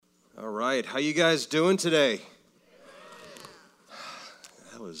right, how you guys doing today?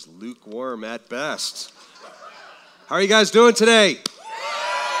 That was lukewarm at best. How are you guys doing today?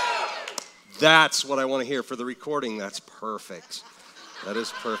 That's what I want to hear for the recording. That's perfect. That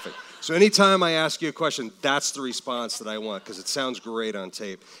is perfect. So anytime I ask you a question, that's the response that I want because it sounds great on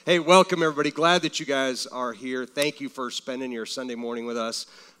tape. Hey, welcome everybody. Glad that you guys are here. Thank you for spending your Sunday morning with us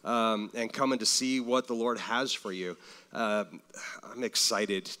and coming to see what the Lord has for you. I'm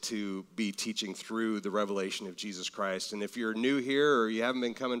excited to be teaching through the revelation of Jesus Christ. And if you're new here or you haven't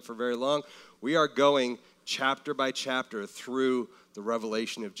been coming for very long, we are going chapter by chapter through the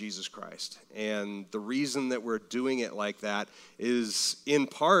revelation of Jesus Christ. And the reason that we're doing it like that is in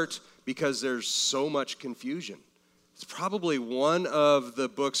part because there's so much confusion. It's probably one of the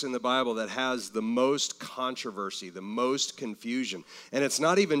books in the Bible that has the most controversy, the most confusion. And it's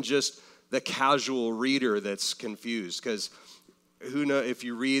not even just the casual reader that's confused, because who knows, if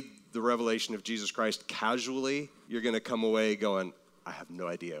you read the revelation of Jesus Christ casually, you're going to come away going, I have no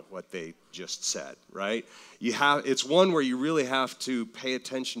idea what they just said, right? It's one where you really have to pay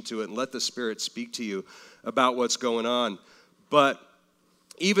attention to it and let the Spirit speak to you about what's going on. But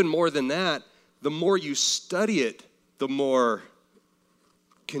even more than that, the more you study it, the more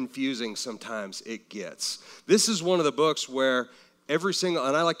confusing sometimes it gets. This is one of the books where and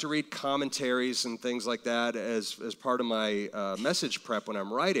I like to read commentaries and things like that as part of my message prep when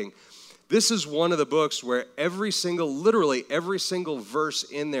I'm writing. This is one of the books where literally every single verse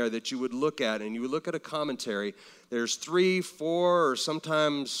in there that you would look at, and you would look at a commentary, there's 3, 4, or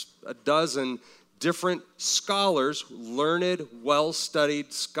sometimes a dozen different scholars, learned,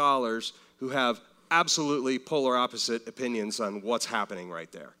 well-studied scholars who have absolutely polar opposite opinions on what's happening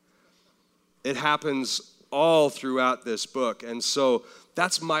right there. It happens all throughout this book, and so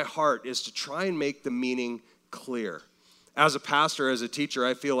that's my heart, is to try and make the meaning clear. As a pastor, as a teacher,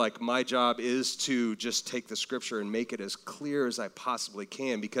 I feel like my job is to just take the scripture and make it as clear as I possibly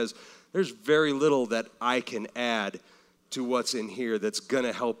can, because there's very little that I can add to what's in here that's going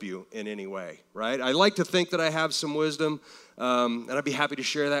to help you in any way, right? I like to think that I have some wisdom, and I'd be happy to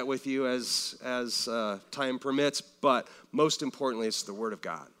share that with you as time permits, but most importantly, it's the Word of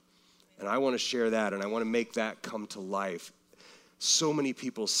God. And I want to share that, and I want to make that come to life. So many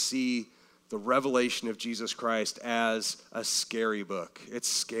people see the revelation of Jesus Christ as a scary book. It's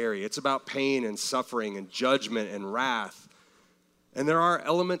scary. It's about pain and suffering and judgment and wrath. And there are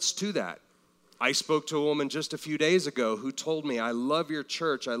elements to that. I spoke to a woman just a few days ago who told me, I love your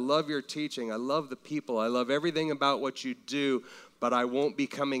church, I love your teaching, I love the people, I love everything about what you do, but I won't be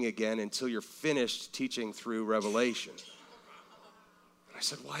coming again until you're finished teaching through Revelation. And I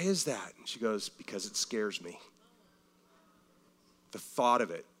said, why is that? And she goes, because it scares me. The thought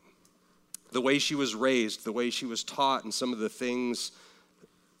of it. The way she was raised, the way she was taught, and some of the things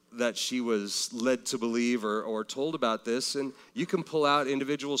that she was led to believe or told about this. And you can pull out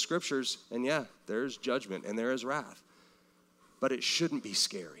individual scriptures, and yeah, there's judgment and there is wrath. But it shouldn't be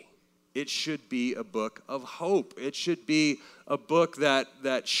scary. It should be a book of hope. It should be a book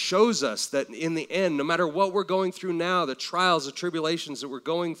that shows us that in the end, no matter what we're going through now, the trials, the tribulations that we're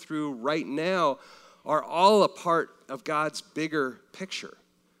going through right now are all a part of God's bigger picture.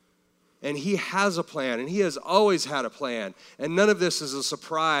 And he has a plan, and he has always had a plan. And none of this is a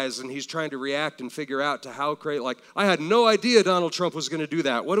surprise, and he's trying to react and figure out to how great, like, I had no idea Donald Trump was going to do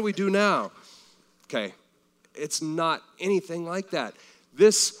that. What do we do now? Okay, it's not anything like that.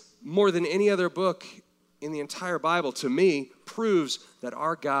 This, more than any other book in the entire Bible, to me, proves that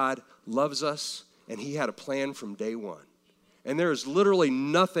our God loves us, and he had a plan from day one. And there is literally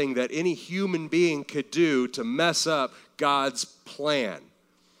nothing that any human being could do to mess up God's plan.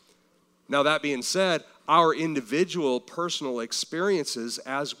 Now, that being said, our individual personal experiences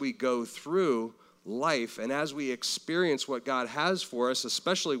as we go through life and as we experience what God has for us,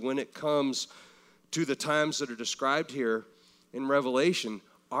 especially when it comes to the times that are described here in Revelation,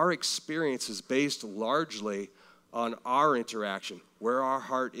 our experience is based largely on our interaction, where our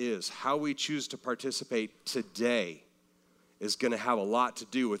heart is, how we choose to participate today is going to have a lot to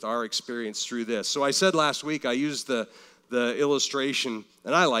do with our experience through this. So I said last week, I used the illustration,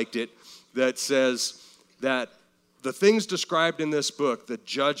 and I liked it, that says that the things described in this book, the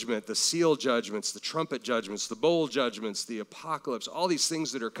judgment, the seal judgments, the trumpet judgments, the bowl judgments, the apocalypse, all these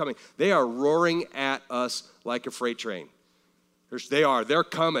things that are coming, they are roaring at us like a freight train. They're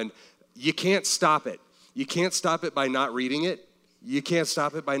coming. You can't stop it. You can't stop it by not reading it. You can't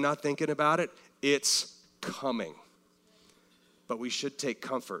stop it by not thinking about it. It's coming. But we should take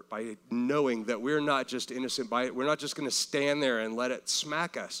comfort by knowing that we're not just innocent by it. We're not just going to stand there and let it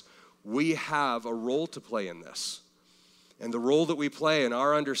smack us. We have a role to play in this. And the role that we play and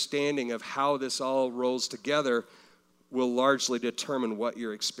our understanding of how this all rolls together will largely determine what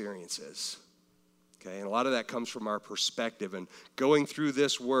your experience is. Okay, and a lot of that comes from our perspective. And going through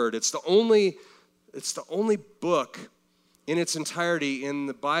this word, it's the only book in its entirety in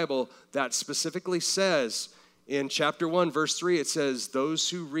the Bible that specifically says, in chapter 1, verse 3, it says, those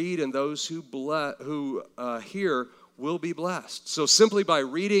who read and those who hear will be blessed. So simply by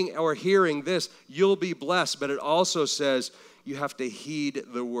reading or hearing this, you'll be blessed. But it also says you have to heed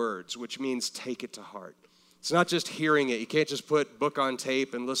the words, which means take it to heart. It's not just hearing it. You can't just put book on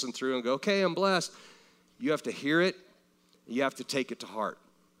tape and listen through and go, okay, I'm blessed. You have to hear it. You have to take it to heart.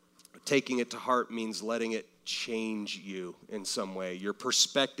 Taking it to heart means letting it change you in some way. Your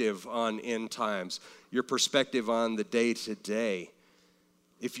perspective on end times, your perspective on the day to day.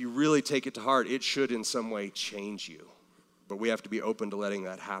 If you really take it to heart, it should in some way change you. But we have to be open to letting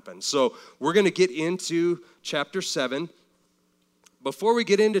that happen. So we're going to get into chapter 7. Before we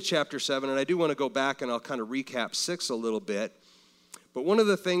get into chapter 7, and I do want to go back and I'll kind of recap 6 a little bit, but one of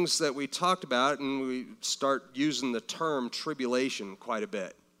the things that we talked about, and we start using the term tribulation quite a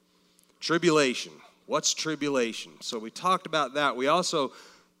bit. Tribulation. What's tribulation? So we talked about that. We also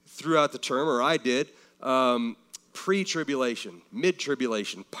threw out the term, or I did, pre-tribulation,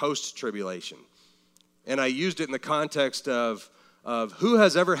 mid-tribulation, post-tribulation. And I used it in the context of who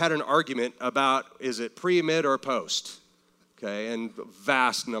has ever had an argument about, is it pre, mid, or post? Okay, and a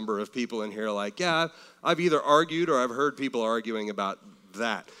vast number of people in here are like, yeah, I've either argued or I've heard people arguing about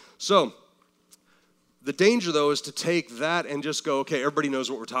that. So the danger, though, is to take that and just go, okay, everybody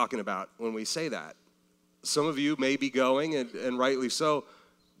knows what we're talking about when we say that. Some of you may be going, and rightly so,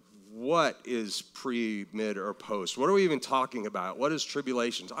 what is pre, mid, or post? What are we even talking about? What is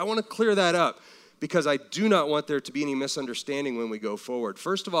tribulations? I want to clear that up because I do not want there to be any misunderstanding when we go forward.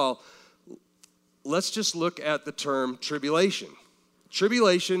 First of all, let's just look at the term tribulation.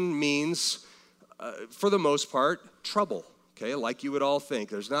 Tribulation means, for the most part, trouble, okay, like you would all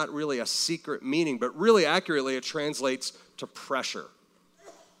think. There's not really a secret meaning, but really accurately it translates to pressure.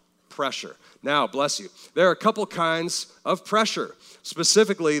 Pressure. Now, bless you, there are a couple kinds of pressure.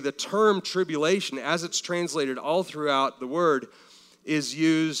 Specifically, the term tribulation, as it's translated all throughout the word, is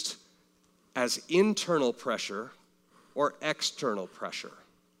used as internal pressure or external pressure.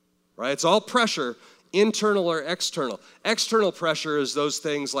 Right? It's all pressure, internal or external. External pressure is those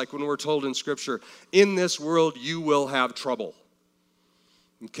things like when we're told in Scripture, in this world you will have trouble.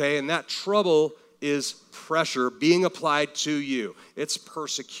 Okay, and that trouble is pressure being applied to you. It's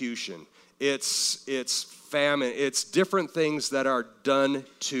persecution. It's famine. It's different things that are done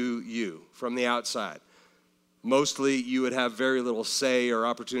to you from the outside. Mostly you would have very little say or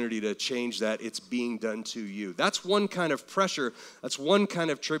opportunity to change that. It's being done to you. That's one kind of pressure. That's one kind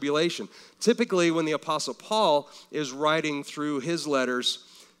of tribulation. Typically when the Apostle Paul is writing through his letters,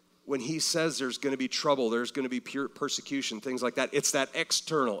 when he says there's going to be trouble, there's going to be pure persecution, things like that, it's that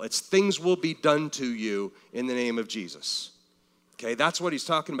external. It's things will be done to you in the name of Jesus. Okay, that's what he's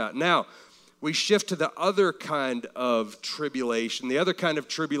talking about. Now, we shift to the other kind of tribulation. The other kind of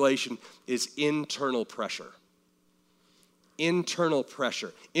tribulation is internal pressure. Internal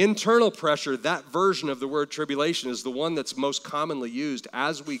pressure. Internal pressure, that version of the word tribulation is the one that's most commonly used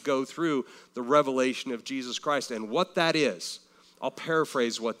as we go through the revelation of Jesus Christ. And what that is, I'll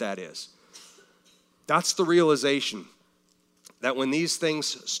paraphrase what that is. That's the realization that when these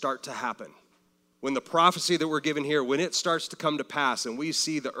things start to happen, when the prophecy that we're given here, when it starts to come to pass and we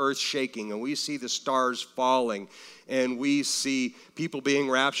see the earth shaking and we see the stars falling and we see people being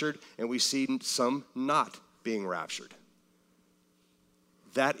raptured and we see some not being raptured,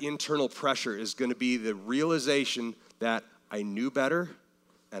 that internal pressure is going to be the realization that I knew better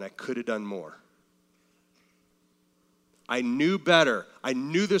and I could have done more. I knew better. I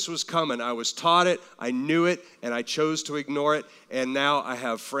knew this was coming. I was taught it. I knew it, and I chose to ignore it. And now I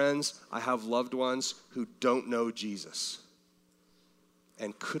have friends, I have loved ones who don't know Jesus.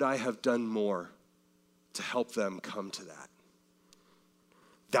 And could I have done more to help them come to that?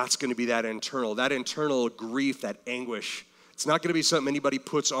 That's going to be that internal grief, that anguish. It's not going to be something anybody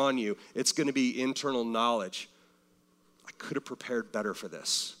puts on you. It's going to be internal knowledge. I could have prepared better for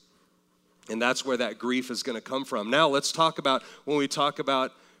this. And that's where that grief is going to come from. Now let's talk about, when we talk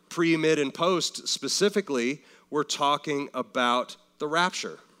about pre, mid, and post, specifically, we're talking about the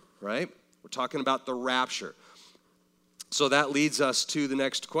rapture, right? We're talking about the rapture. So that leads us to the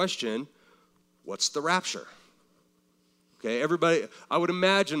next question. What's the rapture? Okay, everybody, I would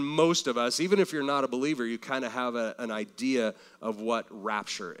imagine most of us, even if you're not a believer, you kind of have an idea of what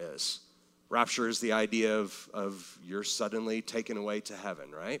rapture is. Rapture is the idea of you're suddenly taken away to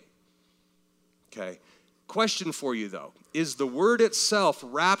heaven, right? Okay, Question for you, though. Is the word itself,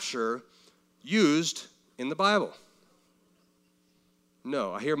 rapture, used in the Bible?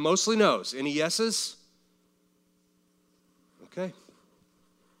 No. I hear mostly no's. Any yeses? Okay.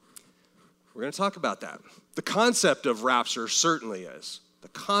 We're going to talk about that. The concept of rapture certainly is. The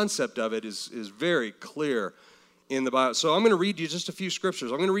concept of it is very clear in the Bible. So I'm going to read you just a few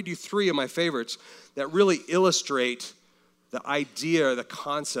scriptures. I'm going to read you 3 of my favorites that really illustrate the idea, the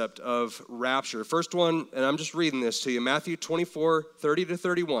concept of rapture. First one, and I'm just reading this to you, Matthew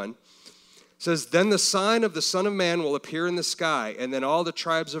 24:30-31, says, "Then the sign of the Son of Man will appear in the sky, and then all the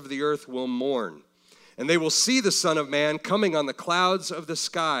tribes of the earth will mourn. And they will see the Son of Man coming on the clouds of the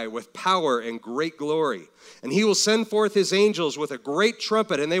sky with power and great glory. And he will send forth his angels with a great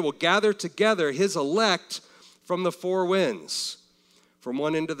trumpet, and they will gather together his elect from the 4 winds, from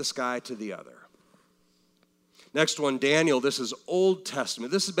one end of the sky to the other." Next one, Daniel. This is Old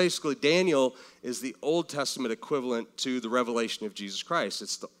Testament. This is basically, Daniel is the Old Testament equivalent to the revelation of Jesus Christ.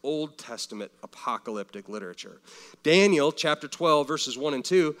 It's the Old Testament apocalyptic literature. Daniel chapter 12, verses 1 and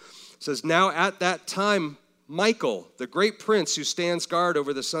 2 says, "Now at that time, Michael, the great prince who stands guard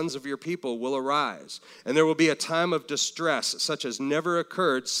over the sons of your people, will arise. And there will be a time of distress, such as never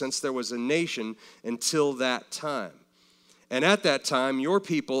occurred since there was a nation until that time. And at that time, your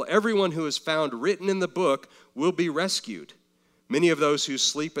people, everyone who is found written in the book, will be rescued. Many of those who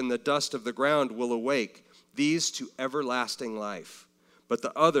sleep in the dust of the ground will awake, these to everlasting life, but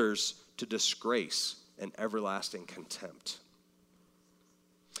the others to disgrace and everlasting contempt."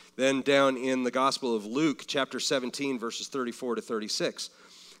 Then down in the Gospel of Luke, chapter 17, verses 34-36,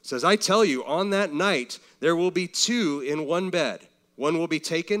 says, "I tell you, on that night there will be 2 in one bed. One will be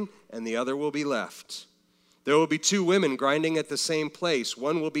taken and the other will be left. There will be 2 women grinding at the same place.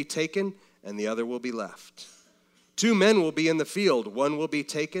 One will be taken and the other will be left. 2 men will be in the field. One will be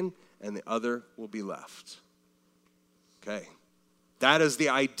taken and the other will be left." Okay. That is the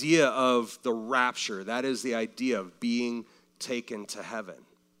idea of the rapture. That is the idea of being taken to heaven.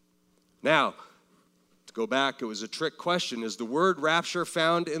 Now, to go back, it was a trick question. Is the word rapture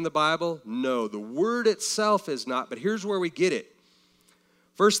found in the Bible? No, the word itself is not, but here's where we get it.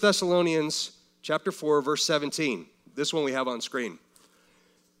 1 Thessalonians chapter 4, verse 17. This one we have on screen.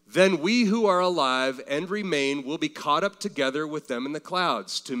 "Then we who are alive and remain will be caught up together with them in the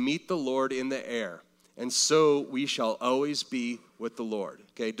clouds to meet the Lord in the air. And so we shall always be with the Lord."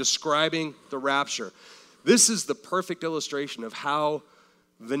 Okay, describing the rapture. This is the perfect illustration of how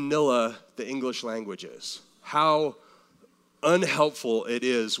vanilla the English language is. How unhelpful it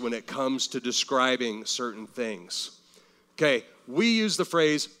is when it comes to describing certain things. Okay, we use the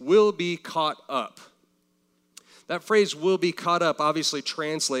phrase, "will be caught up." That phrase, "will be caught up," obviously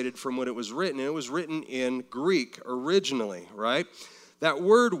translated from when it was written, and it was written in Greek originally, right? That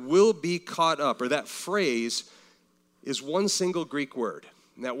word, "will be caught up," or that phrase, is one single Greek word.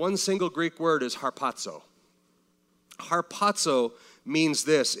 And that one single Greek word is harpazo. Harpazo means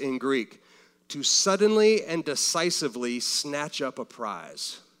this in Greek: to suddenly and decisively snatch up a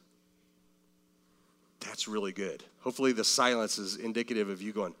prize. That's really good. Hopefully the silence is indicative of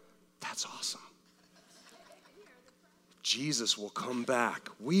you going, "That's awesome. Jesus will come back.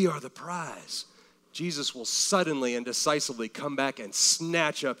 We are the prize." Jesus will suddenly and decisively come back and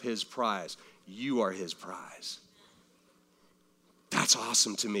snatch up his prize. You are his prize. That's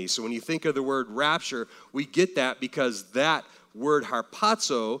awesome to me. So when you think of the word rapture, we get that because that word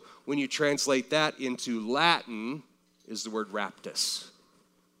harpazo, when you translate that into Latin, is the word raptus.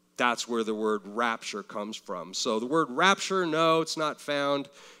 That's where the word rapture comes from. So the word rapture, no, it's not found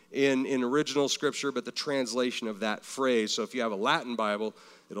in original scripture, but the translation of that phrase. So if you have a Latin Bible,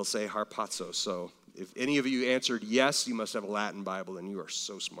 it'll say harpazo. So if any of you answered yes, you must have a Latin Bible, and you are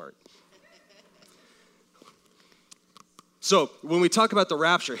so smart. So when we talk about the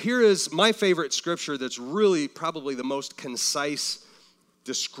rapture, here is my favorite scripture that's really probably the most concise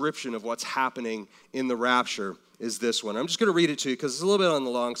description of what's happening in the rapture is this one. I'm just going to read it to you because it's a little bit on the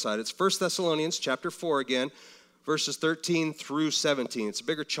long side. It's 1 Thessalonians chapter 4 again, verses 13-17. It's a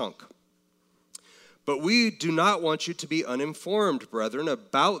bigger chunk. "But we do not want you to be uninformed, brethren,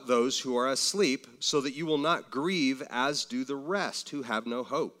 about those who are asleep, so that you will not grieve as do the rest who have no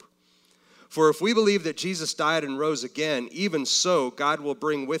hope. For if we believe that Jesus died and rose again, even so God will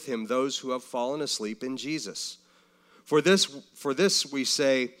bring with him those who have fallen asleep in Jesus. For this we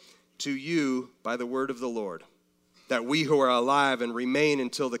say to you by the word of the Lord, that we who are alive and remain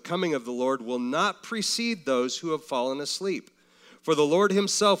until the coming of the Lord will not precede those who have fallen asleep. For the Lord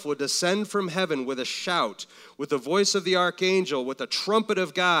himself will descend from heaven with a shout, with the voice of the archangel, with the trumpet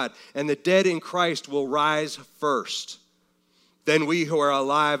of God, and the dead in Christ will rise first. Then we who are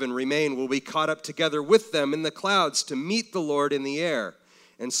alive and remain will be caught up together with them in the clouds to meet the Lord in the air.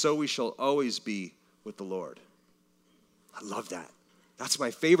 And so we shall always be with the Lord. I love that. That's my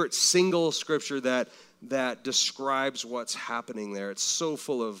favorite single scripture that describes what's happening there. It's so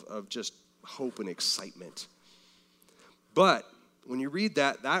full of just hope and excitement. But when you read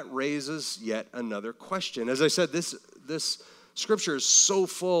that, that raises yet another question. As I said, this Scripture is so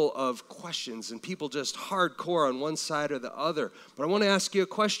full of questions and people just hardcore on one side or the other. But I want to ask you a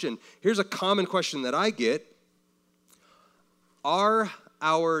question. Here's a common question that I get. Are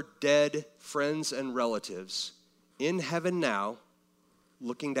our dead friends and relatives in heaven now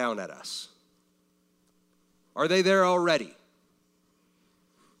looking down at us? Are they there already?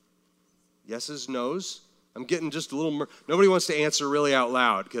 Yeses, nos. I'm getting just a little more. Nobody wants to answer really out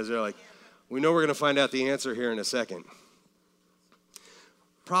loud because they're like, we know we're going to find out the answer here in a second.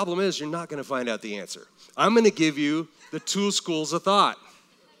 Problem is, you're not going to find out the answer. I'm going to give you the two schools of thought.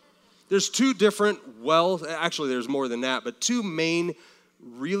 There's two different, actually there's more than that, but two main,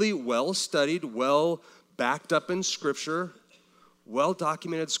 really well-studied, well-backed up in Scripture,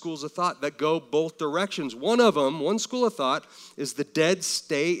 well-documented schools of thought that go both directions. One of them, one school of thought, is the dead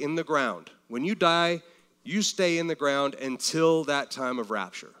stay in the ground. When you die, you stay in the ground until that time of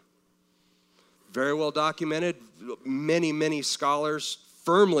rapture. Very well documented. Many scholars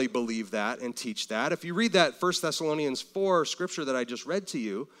firmly believe that and teach that. If you read that 1 Thessalonians 4 scripture that I just read to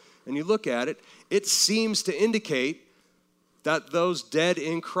you, and you look at it, it seems to indicate that those dead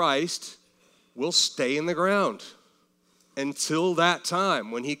in Christ will stay in the ground until that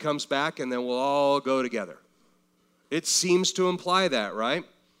time when he comes back, and then we'll all go together. It seems to imply that, right?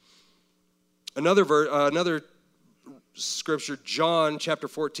 Another scripture, John chapter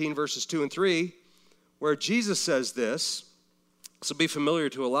 14, verses 2 and 3, where Jesus says this. This will be familiar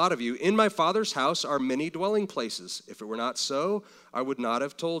to a lot of you. In my Father's house are many dwelling places. If it were not so, I would not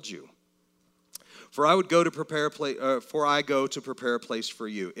have told you. For I go to prepare a place for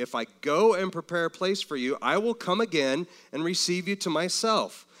you. If I go and prepare a place for you, I will come again and receive you to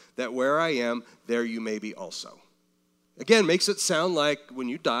myself, that where I am, there you may be also. Again, makes it sound like when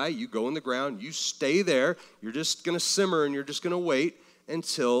you die, you go in the ground, you stay there, you're just going to simmer and you're just going to wait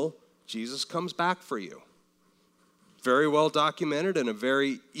until Jesus comes back for you. Very well documented and a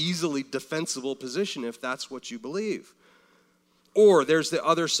very easily defensible position if that's what you believe. Or there's the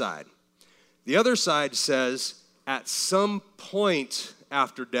other side. The other side says, at some point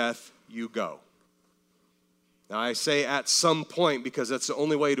after death, you go. Now, I say at some point because that's the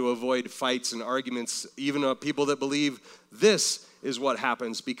only way to avoid fights and arguments, even of people that believe this is what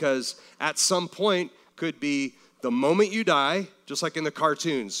happens, because at some point could be the moment you die, just like in the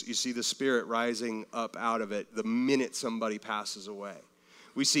cartoons, you see the spirit rising up out of it the minute somebody passes away.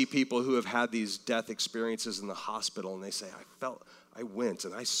 We see people who have had these death experiences in the hospital, and they say, I went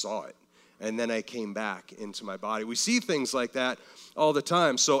and I saw it, and then I came back into my body. We see things like that all the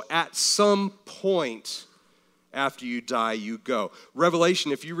time. So at some point after you die, you go.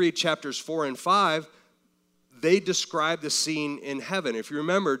 Revelation, if you read chapters 4 and 5, they describe the scene in heaven. If you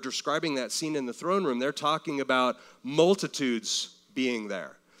remember describing that scene in the throne room, they're talking about multitudes being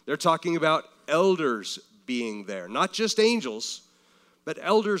there. They're talking about elders being there. Not just angels, but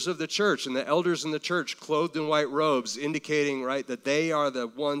elders of the church. And the elders in the church clothed in white robes, indicating, right, that they are the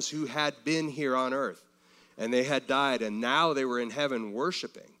ones who had been here on earth. And they had died, and now they were in heaven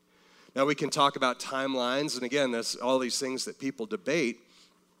worshiping. Now we can talk about timelines, and again, that's all these things that people debate.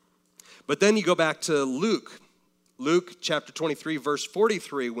 But then you go back to Luke chapter 23, verse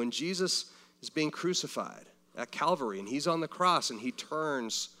 43, when Jesus is being crucified at Calvary, and he's on the cross, and he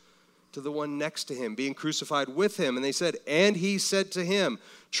turns to the one next to him, being crucified with him, and they said, and he said to him,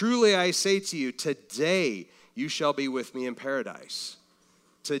 truly I say to you, today you shall be with me in paradise.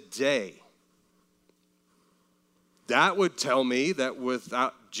 Today. That would tell me that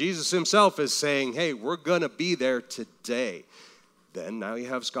without Jesus himself is saying, hey, we're going to be there today. Then now you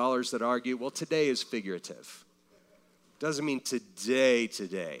have scholars that argue, well, today is figurative. Doesn't mean today,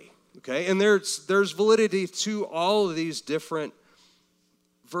 okay? And there's validity to all of these different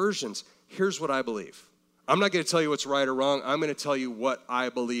versions. Here's what I believe. I'm not going to tell you what's right or wrong. I'm going to tell you what I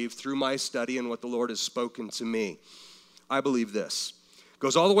believe through my study and what the Lord has spoken to me. I believe this. It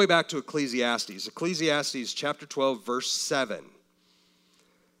goes all the way back to Ecclesiastes. Ecclesiastes chapter 12, verse 7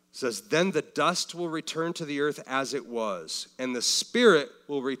 says, then the dust will return to the earth as it was, and the spirit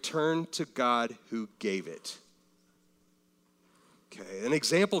will return to God who gave it. Okay, an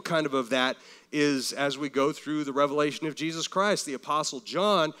example kind of that is as we go through the revelation of Jesus Christ, the Apostle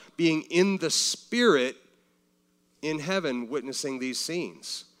John being in the Spirit in heaven witnessing these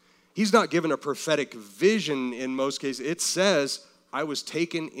scenes. He's not given a prophetic vision in most cases. It says, I was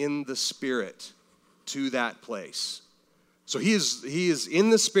taken in the Spirit to that place. So he is in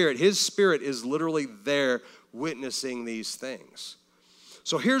the Spirit. His Spirit is literally there witnessing these things.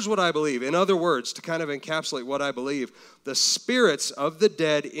 So here's what I believe. In other words, to kind of encapsulate what I believe, the spirits of the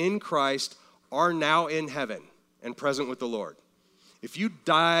dead in Christ are now in heaven and present with the Lord. If you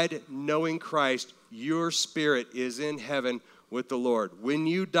died knowing Christ, your spirit is in heaven with the Lord. When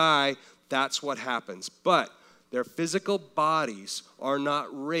you die, that's what happens. But their physical bodies are not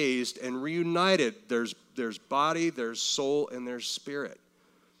raised and reunited. There's body, there's soul, and there's spirit.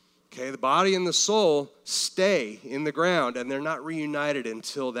 Okay, the body and the soul stay in the ground, and they're not reunited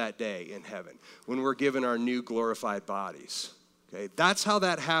until that day in heaven, when we're given our new glorified bodies. Okay, that's how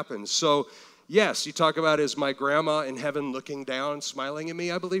that happens. So, yes, you talk about, is my grandma in heaven looking down, smiling at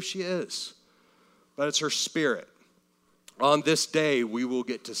me? I believe she is. But it's her spirit. On this day, we will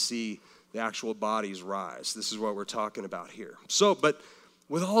get to see the actual bodies rise. This is what we're talking about here. So, but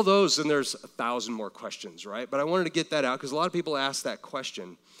with all those, and there's 1,000 more questions, right? But I wanted to get that out because a lot of people ask that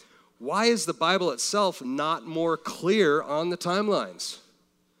question. Why is the Bible itself not more clear on the timelines?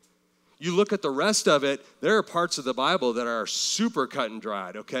 You look at the rest of it, there are parts of the Bible that are super cut and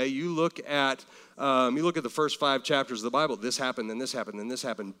dried, okay? You look at the first 5 chapters of the Bible. This happened, then this happened, then this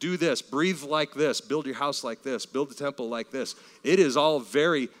happened. Do this, breathe like this, build your house like this, build the temple like this. It is all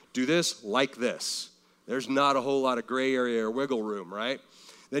very, do this like this. There's not a whole lot of gray area or wiggle room, right?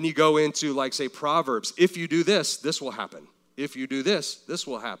 Then you go into, like, say, Proverbs. If you do this, this will happen. If you do this, this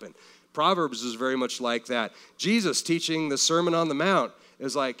will happen. Proverbs is very much like that. Jesus teaching the Sermon on the Mount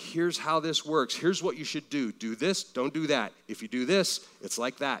is like, here's how this works. Here's what you should do. Do this, don't do that. If you do this, it's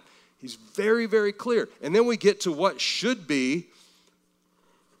like that. He's very, very clear. And then we get to what should be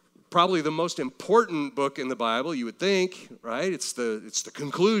probably the most important book in the Bible, you would think, right? It's the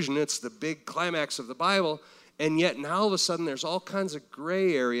conclusion. It's the big climax of the Bible. And yet now all of a sudden there's all kinds of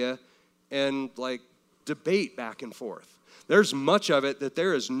gray area and like debate back and forth. There's much of it that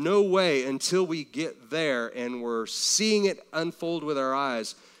there is no way until we get there and we're seeing it unfold with our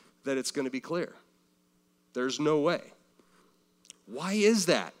eyes that it's going to be clear. There's no way. Why is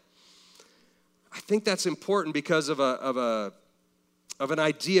that? I think that's important because of an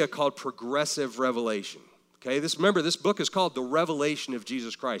idea called progressive revelation. Okay, remember, this book is called The Revelation of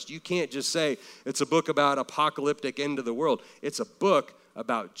Jesus Christ. You can't just say it's a book about apocalyptic end of the world. It's a book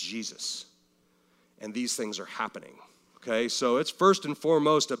about Jesus. And these things are happening. Okay, so it's first and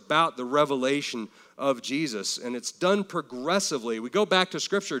foremost about the revelation of Jesus, and it's done progressively. We go back to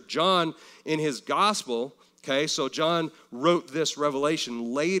Scripture. John, in his gospel, okay, so John wrote this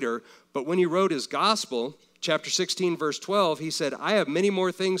revelation later, but when he wrote his gospel, chapter 16, verse 12, he said, I have many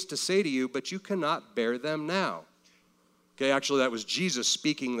more things to say to you, but you cannot bear them now. Okay, actually, that was Jesus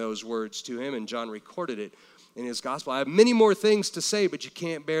speaking those words to him, and John recorded it in his gospel. I have many more things to say, but you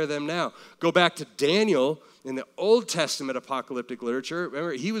can't bear them now. Go back to Daniel in the Old Testament apocalyptic literature.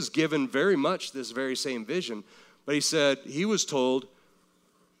 Remember, he was given very much this very same vision, but he was told,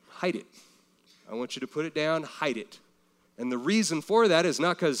 hide it. I want you to put it down, hide it. And the reason for that is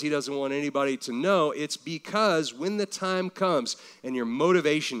not because he doesn't want anybody to know. It's because when the time comes and your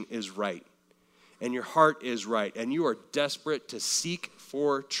motivation is right and your heart is right and you are desperate to seek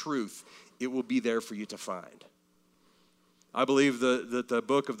for truth, it will be there for you to find. I believe that the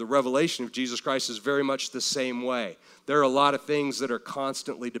book of the Revelation of Jesus Christ is very much the same way. There are a lot of things that are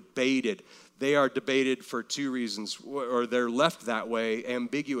constantly debated. They are debated for 2 reasons, or they're left that way,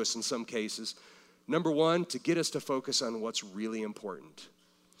 ambiguous in some cases. Number one, to get us to focus on what's really important.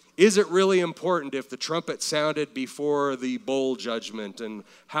 Is it really important if the trumpet sounded before the bowl judgment and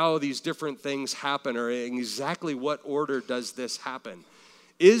how these different things happen, or in exactly what order does this happen?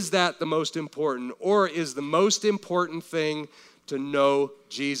 Is that the most important, or is the most important thing to know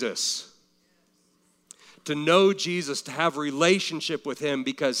Jesus? To know Jesus, to have relationship with him,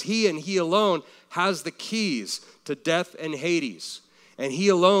 because he and he alone has the keys to death and Hades. And he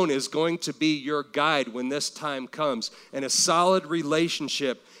alone is going to be your guide when this time comes. And a solid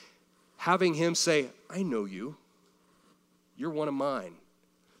relationship, having him say, I know you. You're one of mine.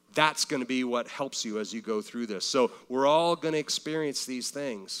 That's going to be what helps you as you go through this. So we're all going to experience these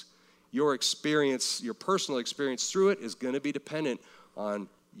things. Your experience, your personal experience through it is going to be dependent on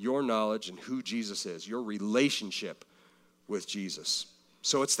your knowledge and who Jesus is, your relationship with Jesus.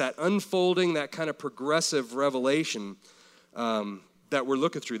 So it's that unfolding, that kind of progressive revelation that we're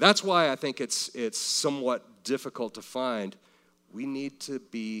looking through. That's why I think it's somewhat difficult to find. We need to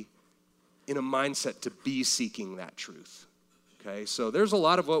be in a mindset to be seeking that truth. Okay, so there's a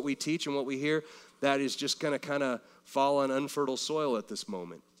lot of what we teach and what we hear that is just going to kind of fall on unfertile soil at this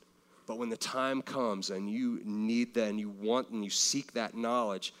moment. But when the time comes and you need that and you want and you seek that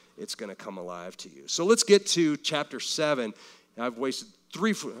knowledge, it's going to come alive to you. So let's get to chapter 7. I've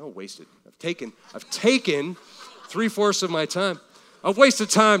taken 3/4 of my time. I've wasted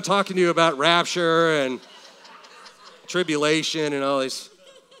time talking to you about rapture and tribulation and all this.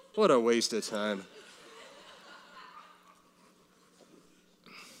 What a waste of time.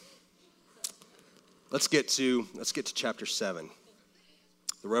 Let's get to chapter 7,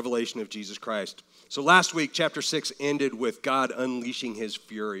 the revelation of Jesus Christ. So last week, chapter 6 ended with God unleashing his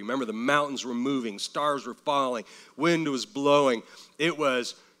fury. Remember, the mountains were moving, stars were falling, wind was blowing. It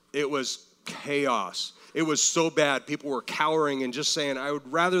was chaos. It was so bad. People were cowering and just saying, I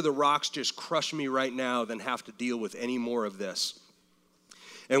would rather the rocks just crush me right now than have to deal with any more of this.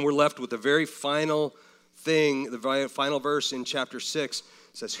 And we're left with the very final thing, the final verse in chapter 6.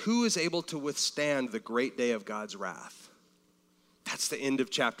 It says, who is able to withstand the great day of God's wrath? That's the end of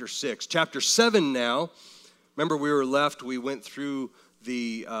chapter 6. Chapter 7 now, remember we went through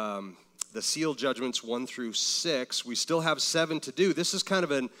the seal judgments 1 through 6. We still have 7 to do. This is kind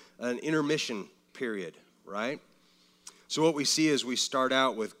of an intermission period, right? So what we see is we start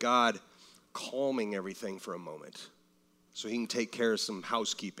out with God calming everything for a moment so he can take care of some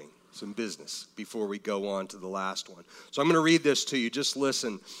housekeeping, some business before we go on to the last one. So I'm going to read this to you. Just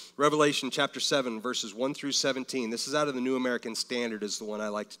listen. Revelation chapter 7, verses 1 through 17. This is out of the New American Standard, is the one I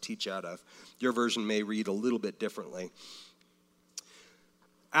like to teach out of. Your version may read a little bit differently.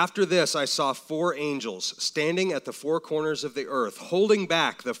 After this, I saw 4 angels standing at the 4 corners of the earth, holding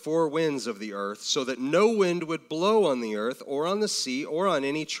back the 4 winds of the earth, so that no wind would blow on the earth or on the sea or on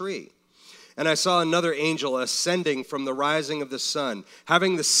any tree. And I saw another angel ascending from the rising of the sun,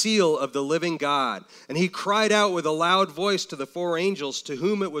 having the seal of the living God. And he cried out with a loud voice to the 4 angels to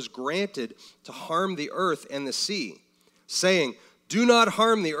whom it was granted to harm the earth and the sea, saying, do not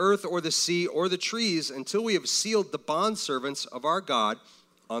harm the earth or the sea or the trees until we have sealed the bondservants of our God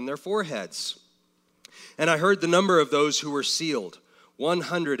on their foreheads. And I heard the number of those who were sealed,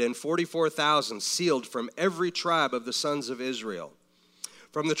 144,000 sealed from every tribe of the sons of Israel.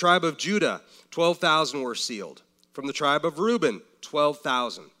 From the tribe of Judah, 12,000 were sealed. From the tribe of Reuben,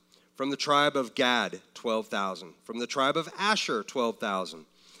 12,000. From the tribe of Gad, 12,000. From the tribe of Asher, 12,000.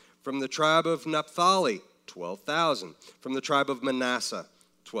 From the tribe of Naphtali, 12,000. From the tribe of Manasseh,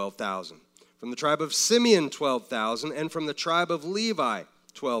 12,000. From the tribe of Simeon, 12,000. And from the tribe of Levi,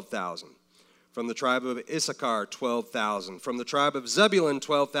 12,000. From the tribe of Issachar, 12,000. From the tribe of Zebulun,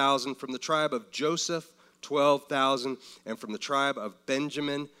 12,000. From the tribe of Joseph, 12,000, and from the tribe of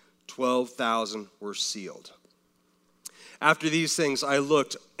Benjamin, 12,000 were sealed. After these things I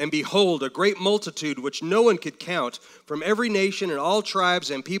looked, and behold, a great multitude which no one could count, from every nation and all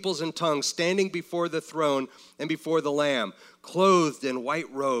tribes and peoples and tongues, standing before the throne and before the Lamb, clothed in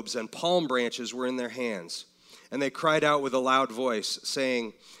white robes, and palm branches were in their hands. And they cried out with a loud voice,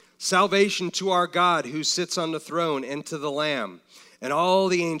 saying, salvation to our God who sits on the throne and to the Lamb. And all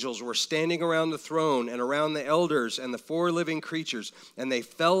the angels were standing around the throne and around the elders and the 4 living creatures, and they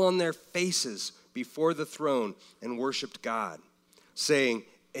fell on their faces before the throne and worshiped God, saying,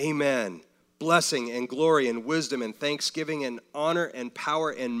 Amen. Blessing and glory and wisdom and thanksgiving and honor and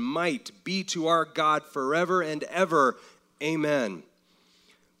power and might be to our God forever and ever. Amen.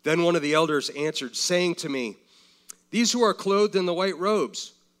 Then one of the elders answered, saying to me, these who are clothed in the white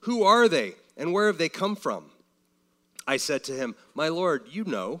robes, who are they and where have they come from? I said to him, my Lord, you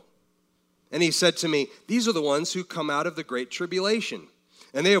know. And he said to me, these are the ones who come out of the great tribulation,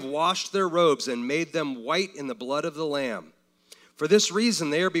 and they have washed their robes and made them white in the blood of the Lamb. For this reason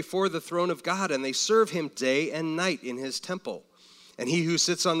they are before the throne of God, and they serve him day and night in his temple. And he who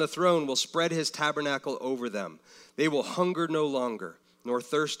sits on the throne will spread his tabernacle over them. They will hunger no longer, nor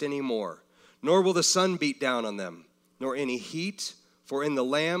thirst any more, nor will the sun beat down on them, nor any heat. For in the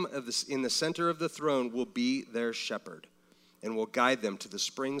Lamb in the center of the throne will be their shepherd, and will guide them to the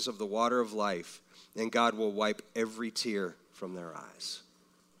springs of the water of life, and God will wipe every tear from their eyes.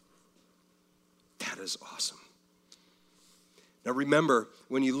 That is awesome. Now remember,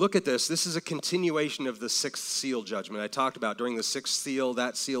 when you look at this, this is a continuation of the 6th seal judgment I talked about. During the 6th seal,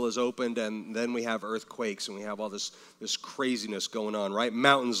 that seal is opened, and then we have earthquakes, and we have all this craziness going on, right?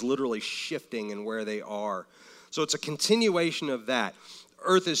 Mountains literally shifting in where they are. So it's a continuation of that.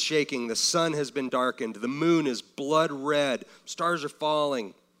 Earth is shaking. The sun has been darkened. The moon is blood red. Stars are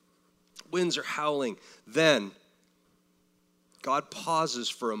falling. Winds are howling. Then God pauses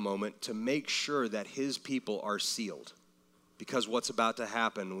for a moment to make sure that his people are sealed. Because what's about to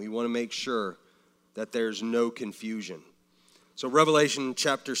happen, we want to make sure that there's no confusion. So Revelation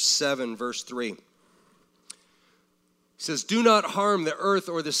chapter 7, verse 3 He says, do not harm the earth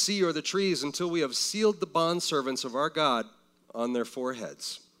or the sea or the trees until we have sealed the bondservants of our God on their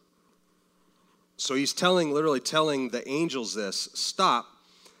foreheads. So he's literally telling the angels this, stop.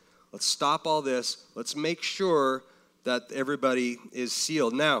 Let's stop all this. Let's make sure that everybody is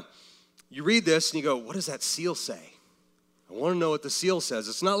sealed. Now, you read this and you go, what does that seal say? I want to know what the seal says.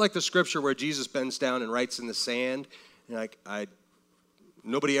 It's not like the scripture where Jesus bends down and writes in the sand. And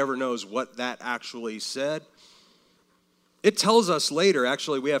nobody ever knows what that actually said. It tells us later,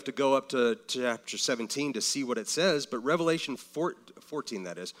 actually, we have to go up to chapter 17 to see what it says, but Revelation 14,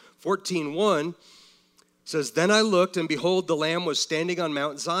 that is, 14:1 says, then I looked, and behold, the Lamb was standing on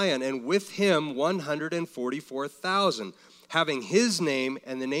Mount Zion, and with him 144,000, having his name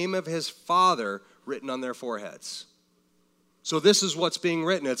and the name of his Father written on their foreheads. So this is what's being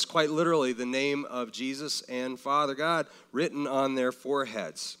written. It's quite literally the name of Jesus and Father God written on their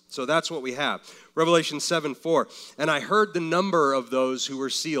foreheads. So that's what we have. Revelation 7:4. And I heard the number of those who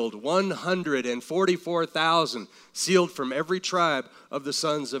were sealed, 144,000, sealed from every tribe of the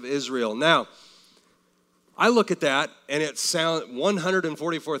sons of Israel. Now, I look at that, and it sounds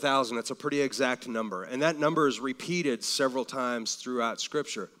 144,000. That's a pretty exact number. And that number is repeated several times throughout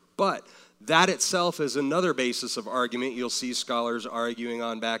Scripture. But that itself is another basis of argument. You'll see scholars arguing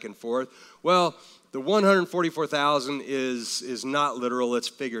on back and forth. Well, the 144,000 is not literal, it's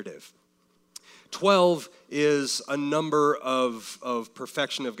figurative. 12 is a number of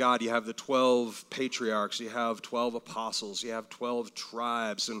perfection of God. You have the 12 patriarchs, you have 12 apostles, you have 12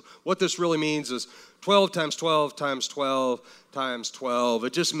 tribes. And what this really means is 12 times 12 times 12 times 12.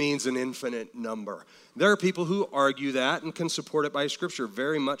 It just means an infinite number. There are people who argue that and can support it by Scripture,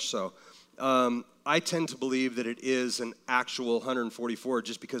 very much so. I tend to believe that it is an actual 144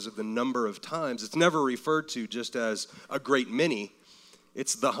 just because of the number of times. It's never referred to just as a great many.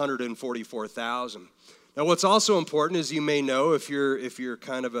 It's the 144,000. Now, what's also important, as you may know, if you're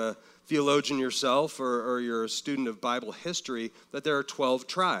kind of a theologian yourself or you're a student of Bible history, that there are 12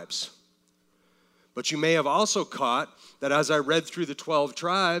 tribes. But you may have also caught that as I read through the 12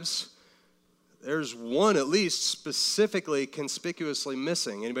 tribes, there's one at least specifically conspicuously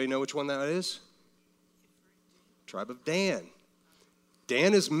missing. Anybody know which one that is? Tribe of Dan.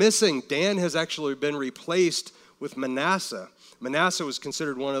 Dan is missing. Dan has actually been replaced with Manasseh. Manasseh was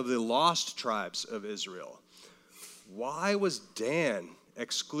considered one of the lost tribes of Israel. Why was Dan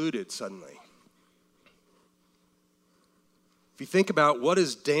excluded suddenly? If you think about what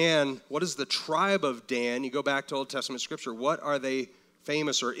is the tribe of Dan, you go back to Old Testament Scripture, what are they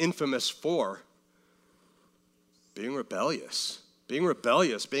famous or infamous for? Being rebellious,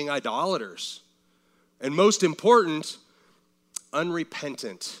 being idolaters. And most important,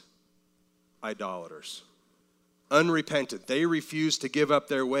 unrepentant idolaters. Unrepentant. They refuse to give up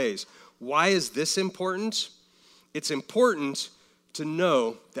their ways. Why is this important? It's important to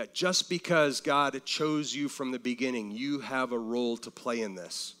know that just because God chose you from the beginning, you have a role to play in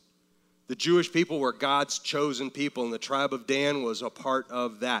this. The Jewish people were God's chosen people, and the tribe of Dan was a part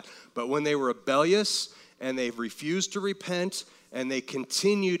of that. But when they were rebellious and they refused to repent and they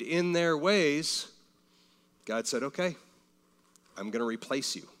continued in their ways, God said, okay, I'm going to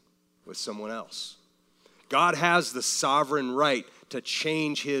replace you with someone else. God has the sovereign right to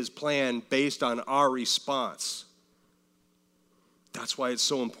change his plan based on our response. That's why it's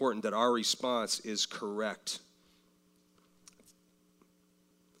so important that our response is correct.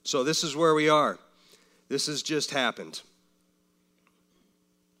 So this is where we are. This has just happened.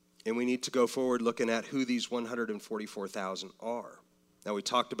 And we need to go forward looking at who these 144,000 are. Now, we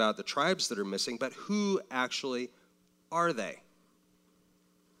talked about the tribes that are missing, but who actually are they?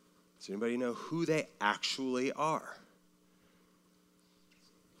 Does anybody know who they actually are?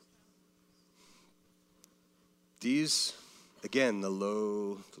 These, again, the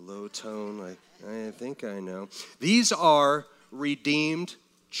low tone, I think I know. These are redeemed,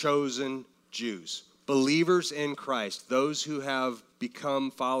 chosen Jews, believers in Christ, those who have become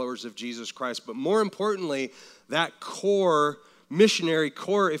followers of Jesus Christ. But more importantly, that core, missionary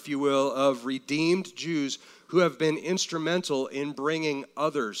core, if you will, of redeemed Jews who have been instrumental in bringing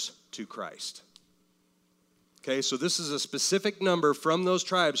others to Christ. Okay, so this is a specific number from those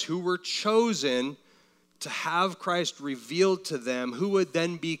tribes who were chosen to have Christ revealed to them, who would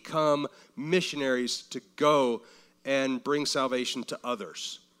then become missionaries to go and bring salvation to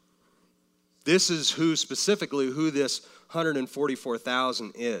others. This is who this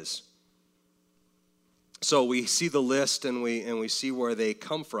 144,000 is. So we see the list and we see where they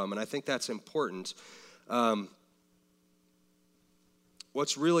come from, and I think that's important.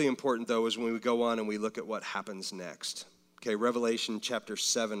 What's really important, though, is when we go on and we look at what happens next. Okay, Revelation chapter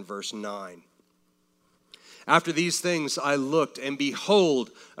 7, verse 9. After these things I looked, and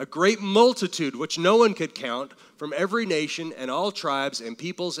behold, a great multitude, which no one could count, from every nation and all tribes and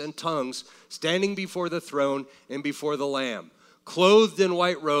peoples and tongues, standing before the throne and before the Lamb. Clothed in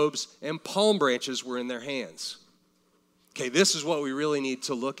white robes, and palm branches were in their hands. Okay, this is what we really need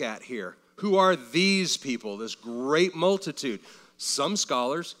to look at here. Who are these people, this great multitude? Some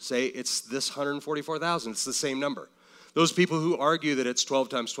scholars say it's this 144,000. It's the same number. Those people who argue that it's 12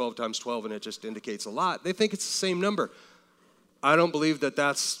 times 12 times 12 and it just indicates a lot, they think it's the same number. I don't believe that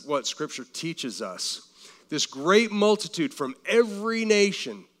that's what Scripture teaches us. This great multitude from every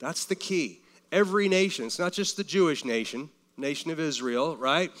nation, that's the key. Every nation. It's not just the Jewish nation of Israel,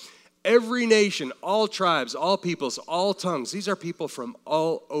 right? Every nation, all tribes, all peoples, all tongues. These are people from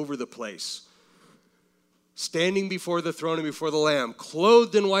all over the place. Standing before the throne and before the Lamb,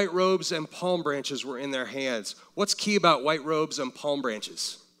 clothed in white robes, and palm branches were in their hands. What's key about white robes and palm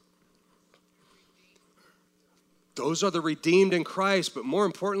branches? Those are the redeemed in Christ, but more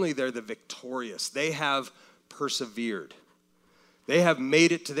importantly, they're the victorious. They have persevered. They have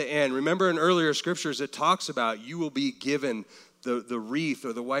made it to the end. Remember in earlier scriptures, it talks about you will be given the wreath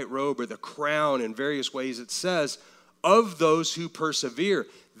or the white robe or the crown in various ways. It says, of those who persevere.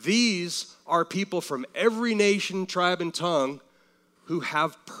 These are people from every nation, tribe, and tongue who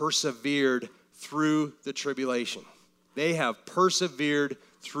have persevered through the tribulation. They have persevered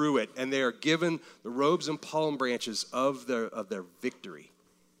through it, and they are given the robes and palm branches of their victory.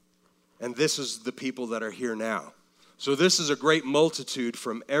 And this is the people that are here now. So this is a great multitude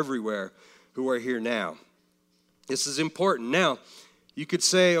from everywhere who are here now. This is important. Now, you could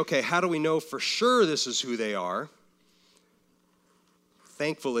say, okay, how do we know for sure this is who they are?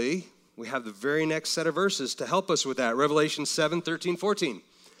 Thankfully, we have the very next set of verses to help us with that. Revelation 7, 13, 14.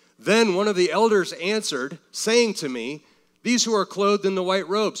 Then one of the elders answered, saying to me, these who are clothed in the white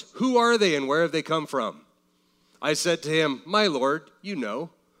robes, who are they and where have they come from? I said to him, my Lord, you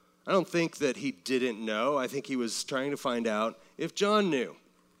know. I don't think that he didn't know. I think he was trying to find out if John knew.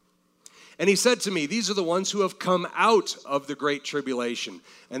 And he said to me, these are the ones who have come out of the great tribulation,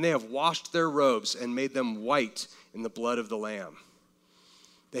 and they have washed their robes and made them white in the blood of the Lamb.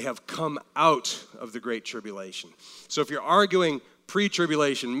 They have come out of the great tribulation. So if you're arguing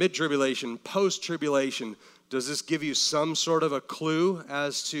pre-tribulation, mid-tribulation, post-tribulation, does this give you some sort of a clue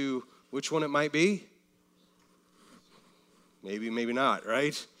as to which one it might be? Maybe, maybe not,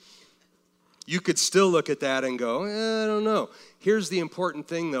 right? You could still look at that and go, I don't know. Here's the important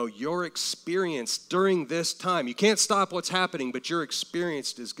thing, though. Your experience during this time, you can't stop what's happening, but your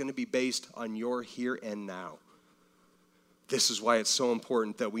experience is going to be based on your here and now. This is why it's so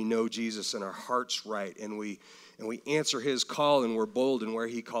important that we know Jesus and our heart's right, and we answer his call, and we're bold in where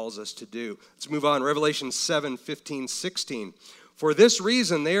he calls us to do. Let's move on. Revelation 7, 15, 16. For this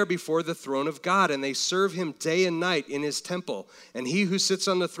reason they are before the throne of God, and they serve him day and night in his temple. And he who sits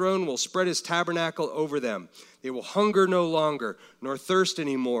on the throne will spread his tabernacle over them. They will hunger no longer, nor thirst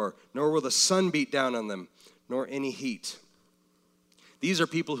any more, nor will the sun beat down on them, nor any heat. These are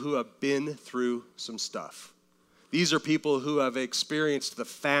people who have been through some stuff. These are people who have experienced the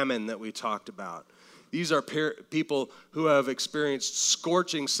famine that we talked about. These are people who have experienced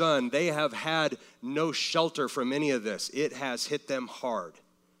scorching sun. They have had no shelter from any of this. It has hit them hard,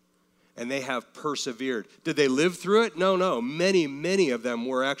 and they have persevered. Did they live through it? No. Many of them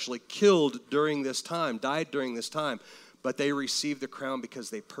were actually killed during this time, died during this time, but they received the crown because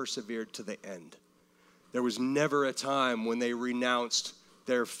they persevered to the end. There was never a time when they renounced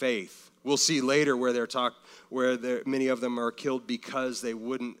their faith. We'll see later where many of them are killed because they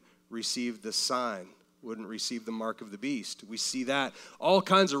wouldn't receive the sign, wouldn't receive the mark of the beast. We see that. All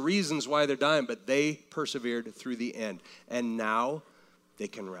kinds of reasons why they're dying, but they persevered through the end. And now they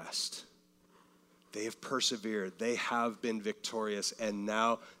can rest. They have persevered. They have been victorious, and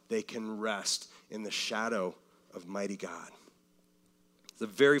now they can rest in the shadow of mighty God. The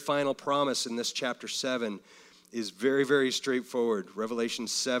very final promise in this chapter 7 is very, very straightforward. Revelation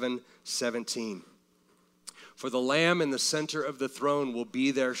 7, 17. For the Lamb in the center of the throne will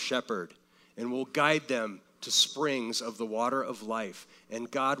be their shepherd, and will guide them to springs of the water of life, and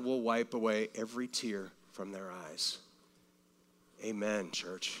God will wipe away every tear from their eyes. Amen,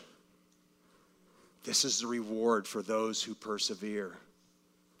 church. This is the reward for those who persevere.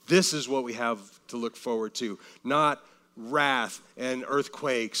 This is what we have to look forward to, not wrath and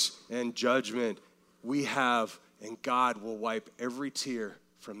earthquakes and judgment. We have, and God will wipe every tear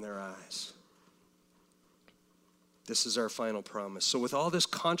from their eyes. This is our final promise. So with all this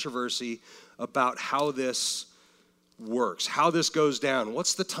controversy about how this works, how this goes down,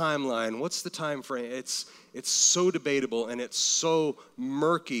 what's the timeline, what's the time frame. It's so debatable and it's so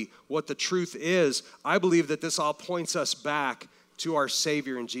murky what the truth is. I believe that this all points us back to our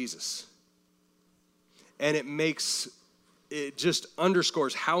Savior in Jesus. And it just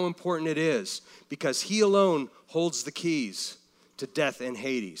underscores how important it is, because he alone holds the keys to death and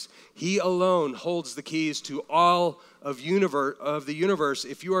Hades. He alone holds the keys to all of the universe.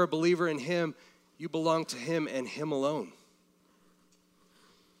 If you are a believer in him, you belong to him and him alone.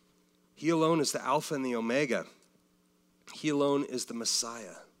 He alone is the Alpha and the Omega. He alone is the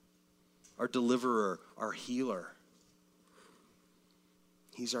Messiah, our deliverer, our healer.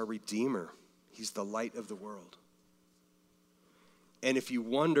 He's our Redeemer. He's the light of the world. And if you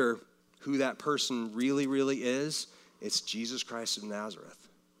wonder who that person really, really is, it's Jesus Christ of Nazareth.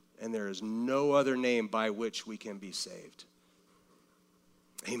 And there is no other name by which we can be saved.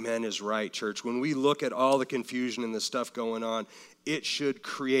 Amen is right, church. When we look at all the confusion and the stuff going on, it should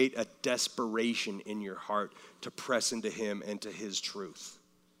create a desperation in your heart to press into him and to his truth.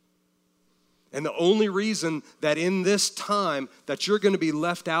 And the only reason that in this time that you're going to be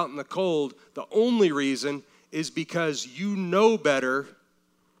left out in the cold, the only reason is because you know better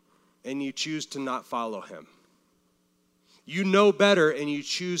and you choose to not follow him. You know better and you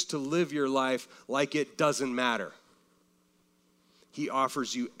choose to live your life like it doesn't matter. He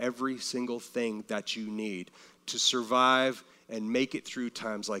offers you every single thing that you need to survive and make it through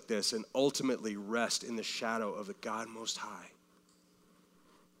times like this and ultimately rest in the shadow of the God Most High.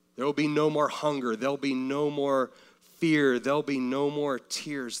 There will be no more hunger. There'll be no more fear. There'll be no more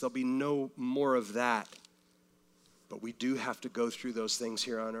tears. There'll be no more of that. But we do have to go through those things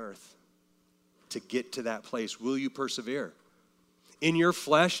here on earth to get to that place. Will you persevere? In your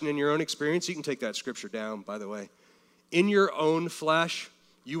flesh and in your own experience, you can take that scripture down, by the way. In your own flesh,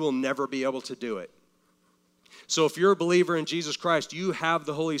 you will never be able to do it. So if you're a believer in Jesus Christ, you have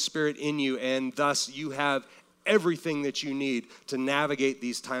the Holy Spirit in you, and thus you have everything that you need to navigate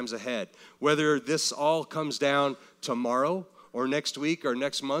these times ahead. Whether this all comes down tomorrow or next week or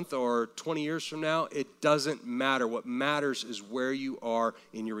next month or 20 years from now, it doesn't matter. What matters is where you are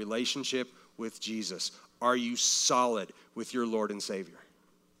in your relationship with Jesus. Are you solid with your Lord and Savior?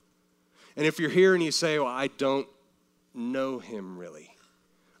 And if you're here and you say, well, I don't know him really.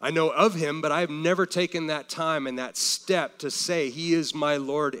 I know of him, but I've never taken that time and that step to say he is my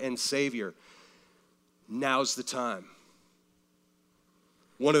Lord and Savior. Now's the time.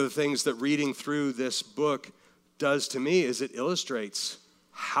 One of the things that reading through this book does to me is it illustrates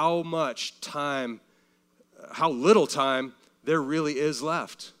how little time there really is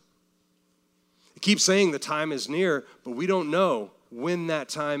left. It keeps saying the time is near, but we don't know when that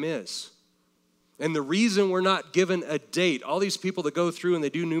time is. And the reason we're not given a date, all these people that go through and they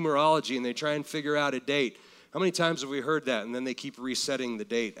do numerology and they try and figure out a date, how many times have we heard that? And then they keep resetting the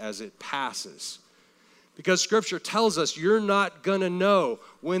date as it passes. Because Scripture tells us you're not going to know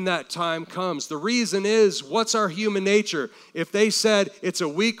when that time comes. The reason is, what's our human nature? If they said it's a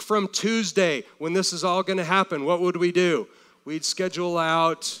week from Tuesday when this is all going to happen, what would we do? We'd schedule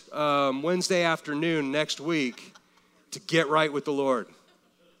out Wednesday afternoon next week to get right with the Lord.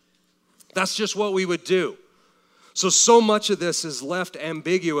 That's just what we would do. So much of this is left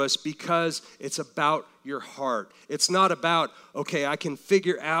ambiguous because it's about your heart. It's not about, okay, I can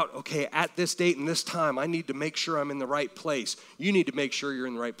figure out, okay, at this date and this time, I need to make sure I'm in the right place. You need to make sure you're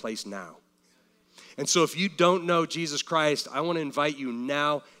in the right place now. And so if you don't know Jesus Christ, I want to invite you,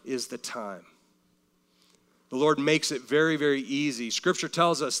 now is the time. The Lord makes it very, very easy. Scripture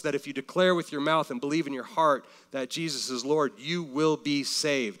tells us that if you declare with your mouth and believe in your heart that Jesus is Lord, you will be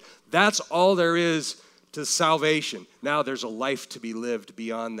saved. That's all there is to salvation. Now there's a life to be lived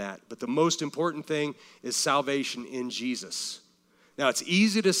beyond that. But the most important thing is salvation in Jesus. Now it's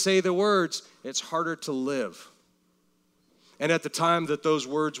easy to say the words, it's harder to live. And at the time that those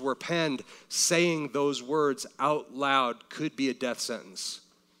words were penned, saying those words out loud could be a death sentence.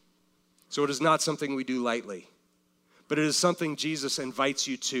 So it is not something we do lightly, but it is something Jesus invites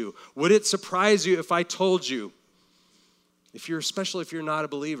you to. Would it surprise you if I told you, especially if you're not a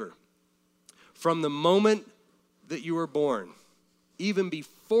believer, from the moment that you were born, even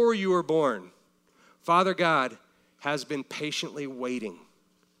before you were born, Father God has been patiently waiting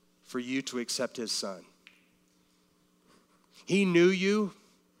for you to accept his Son. He knew you.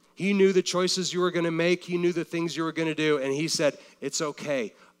 He knew the choices you were going to make. He knew the things you were going to do. And he said, it's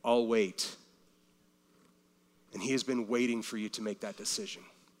okay, I'll wait. And he has been waiting for you to make that decision.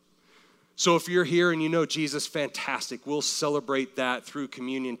 So if you're here and you know Jesus, fantastic. We'll celebrate that through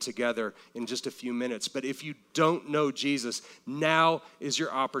communion together in just a few minutes. But if you don't know Jesus, now is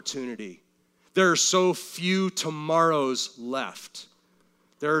your opportunity. There are so few tomorrows left.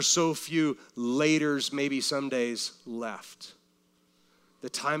 There are so few laters, maybe some days, left. The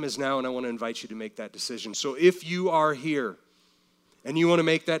time is now, and I want to invite you to make that decision. So if you are here and you want to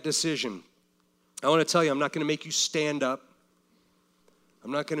make that decision, I want to tell you, I'm not going to make you stand up. I'm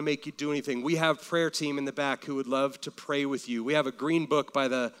not going to make you do anything. We have a prayer team in the back who would love to pray with you. We have a green book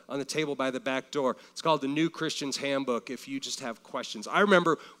on the table by the back door. It's called the New Christian's Handbook if you just have questions. I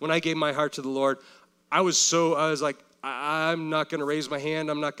remember when I gave my heart to the Lord, I was like, I'm not going to raise my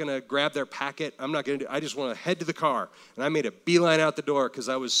hand. I'm not going to grab their packet. I just want to head to the car. And I made a beeline out the door because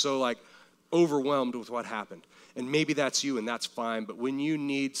I was so overwhelmed with what happened. And maybe that's you, and that's fine. But when you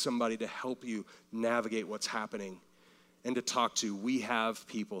need somebody to help you navigate what's happening and to talk to, we have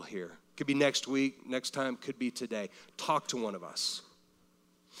people here. Could be next week, next time, could be today. Talk to one of us.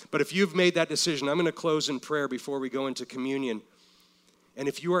 But if you've made that decision, I'm going to close in prayer before we go into communion. And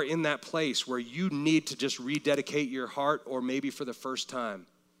if you are in that place where you need to just rededicate your heart, or maybe for the first time,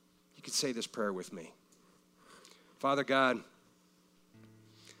 you could say this prayer with me. Father God,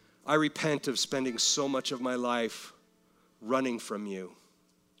 I repent of spending so much of my life running from you,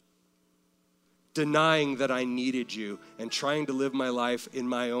 denying that I needed you, and trying to live my life in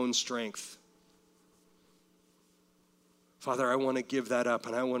my own strength. Father, I want to give that up,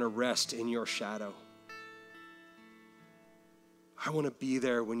 and I want to rest in your shadow. I want to be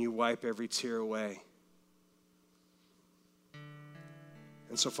there when you wipe every tear away.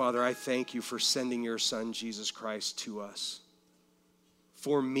 And so, Father, I thank you for sending your Son, Jesus Christ, to us.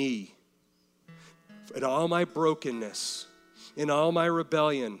 For me, in all my brokenness, in all my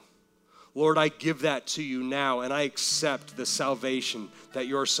rebellion, Lord, I give that to you now, and I accept the salvation that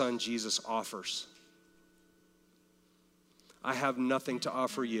your Son, Jesus, offers. I have nothing to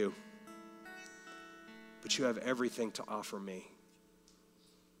offer you, but you have everything to offer me.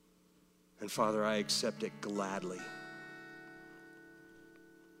 And Father, I accept it gladly.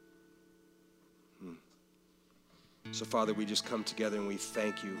 So Father, we just come together and we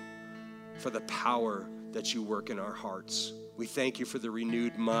thank you for the power that you work in our hearts. We thank you for the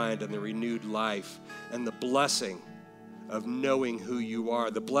renewed mind and the renewed life and the blessing of knowing who you are,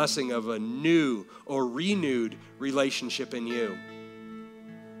 the blessing of a new or renewed relationship in you.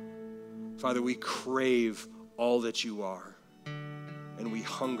 Father, we crave all that you are, and we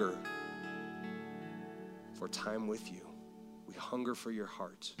hunger for time with you. We hunger for your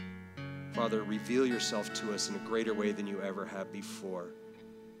heart. Father, reveal yourself to us in a greater way than you ever have before,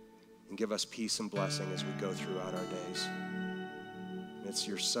 and give us peace and blessing as we go throughout our days. And it's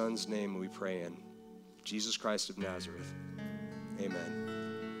your Son's name we pray in, Jesus Christ of Nazareth. Amen.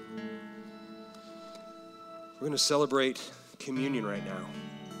 We're going to celebrate communion right now.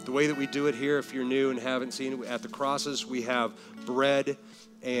 The way that we do it here, if you're new and haven't seen it, at the crosses, we have bread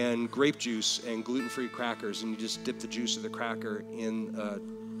and grape juice and gluten-free crackers, and you just dip the juice of the cracker in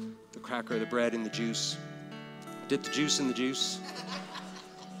the bread in the juice. Dip the juice in the juice.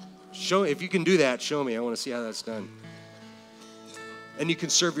 If you can do that, show me. I want to see how that's done. And you can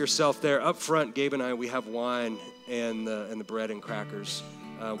serve yourself there. Up front, Gabe and I, we have wine and the bread and crackers.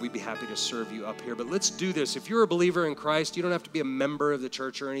 We'd be happy to serve you up here. But let's do this. If you're a believer in Christ, you don't have to be a member of the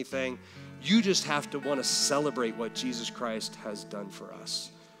church or anything. You just have to want to celebrate what Jesus Christ has done for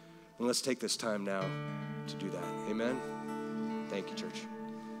us. And let's take this time now to do that. Amen? Thank you, church.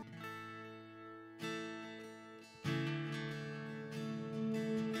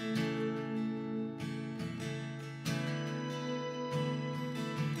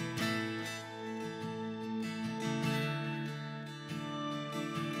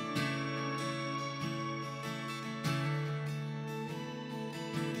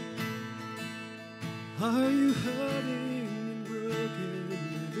 Are you hurting and broken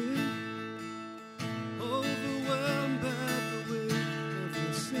within, overwhelmed by the weight of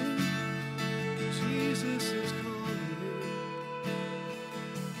your sin? Jesus is calling.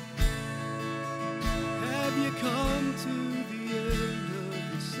 Have you come to the end of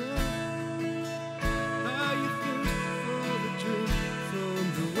yourself? Are you thirsty for the drink from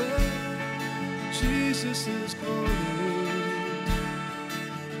the well? Jesus is calling.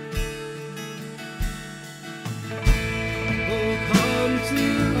 To the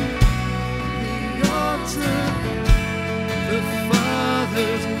altar, the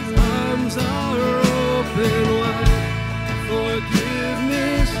Father's arms are open wide.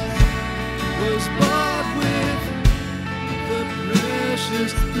 Forgiveness was bought with the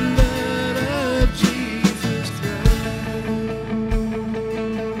precious blood of Jesus Christ.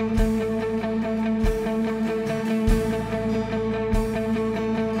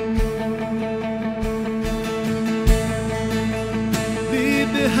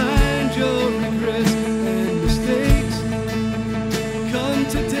 Leave behind your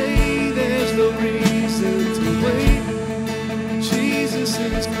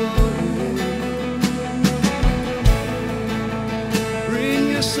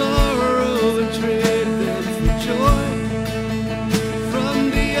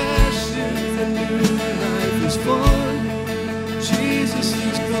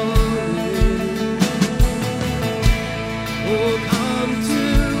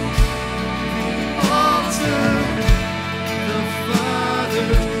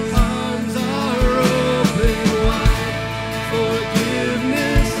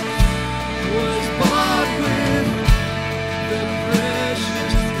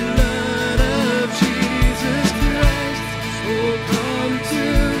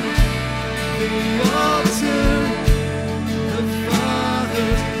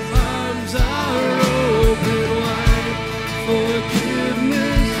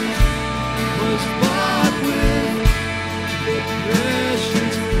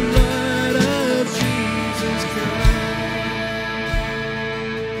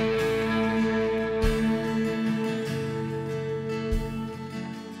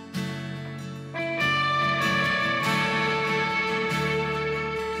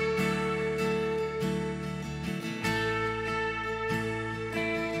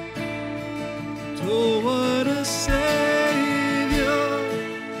Oh, what a Savior.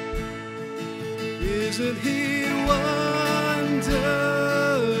 Isn't He wonderful?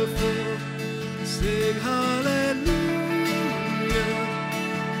 Sing hallelujah.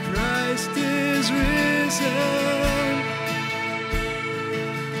 Christ is risen.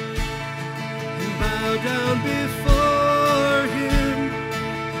 And bow down before Him,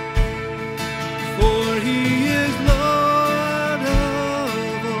 for He is Lord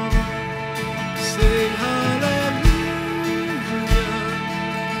of all. Sing hallelujah.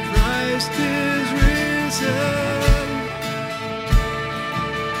 Christ is risen.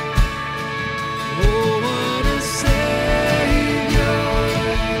 Oh, what a Savior.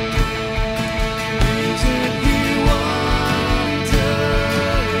 Isn't He wonderful?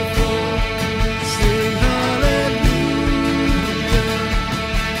 Sing hallelujah.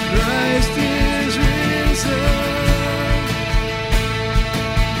 Christ is risen.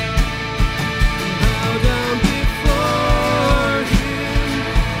 Bow down before Him,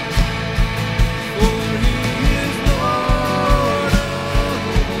 for He is Lord of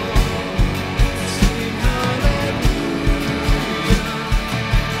all. Sing hallelujah.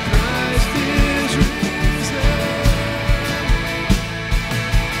 Christ is risen.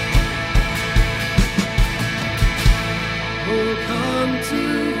 Oh, come to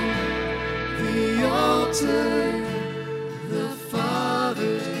the altar. The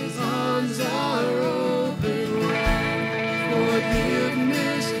Father's arms are open wide.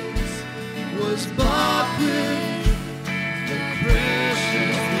 Forgiveness was bought with the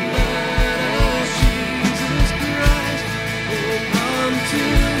precious blood of Jesus Christ. Oh, come to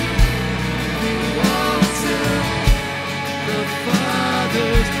the altar. The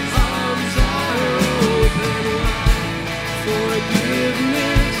Father's arms are open wide.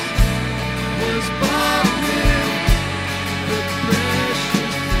 Forgiveness was bought with the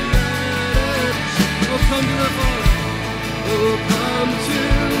precious blood of Jesus. Oh, come to the Father. Oh, come to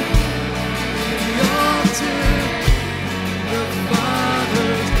the altar. The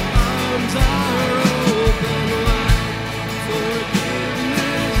Father's arms are open wide.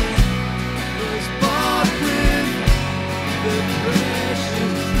 Forgiveness was bought with the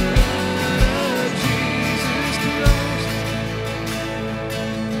precious blood of Jesus Christ.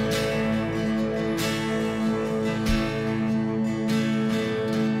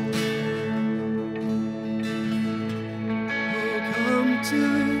 Oh, come to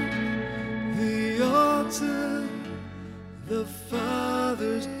the altar. The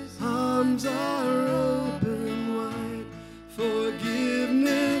Father's arms are open wide.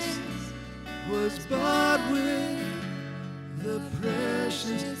 Forgiveness was bought with the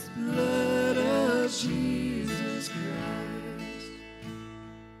precious